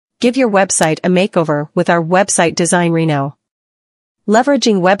Give your website a makeover with our Website Design Reno.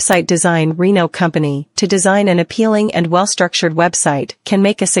 Leveraging Website Design Reno Company to design an appealing and well-structured website can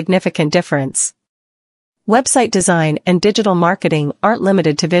make a significant difference. Website design and digital marketing aren't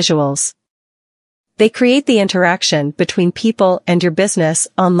limited to visuals. They create the interaction between people and your business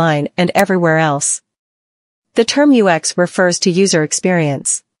online and everywhere else. The term UX refers to user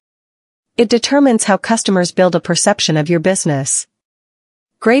experience. It determines how customers build a perception of your business.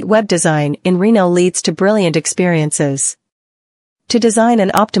 Great web design in Reno leads to brilliant experiences. To design an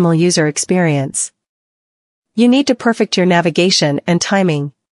optimal user experience, you need to perfect your navigation and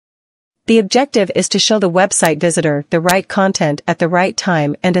timing. The objective is to show the website visitor the right content at the right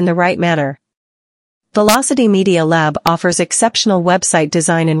time and in the right manner. Velocity Media Lab offers exceptional website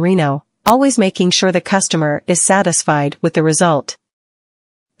design in Reno, always making sure the customer is satisfied with the result.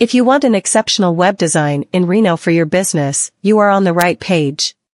 If you want an exceptional web design in Reno for your business, you are on the right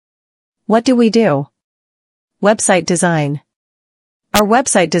page. What do we do? Website design. Our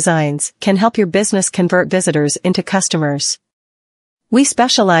website designs can help your business convert visitors into customers. We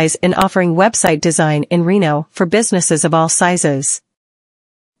specialize in offering website design in Reno for businesses of all sizes.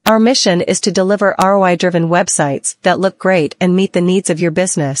 Our mission is to deliver ROI-driven websites that look great and meet the needs of your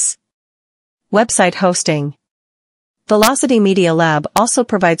business. Website hosting. Velocity Media Lab also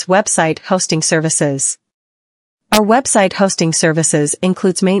provides website hosting services. Our website hosting services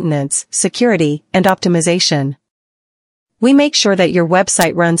includes maintenance, security, and optimization. We make sure that your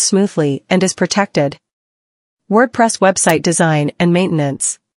website runs smoothly and is protected. WordPress website design and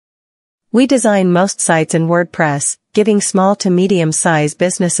maintenance. We design most sites in WordPress, giving small to medium-sized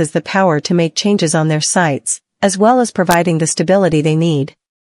businesses the power to make changes on their sites, as well as providing the stability they need.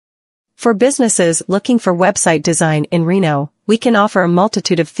 For businesses looking for website design in Reno, we can offer a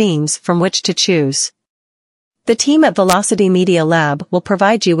multitude of themes from which to choose. The team at Velocity Media Lab will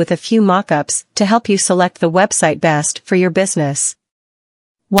provide you with a few mock-ups to help you select the website best for your business.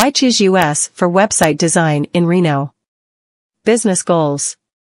 Why choose US for website design in Reno? Business goals.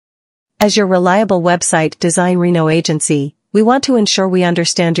 As your reliable website design Reno agency, we want to ensure we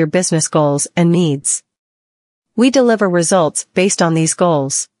understand your business goals and needs. We deliver results based on these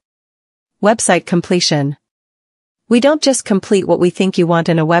goals. Website completion. We don't just complete what we think you want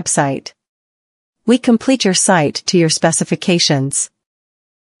in a website. We complete your site to your specifications.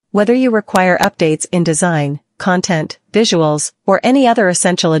 Whether you require updates in design, content, visuals, or any other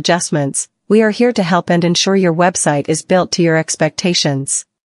essential adjustments, we are here to help and ensure your website is built to your expectations.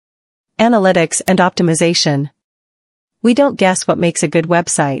 Analytics and optimization. We don't guess what makes a good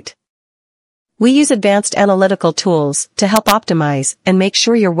website. We use advanced analytical tools to help optimize and make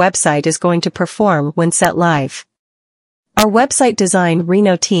sure your website is going to perform when set live. Our website design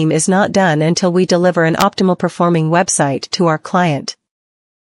Reno team is not done until we deliver an optimal performing website to our client.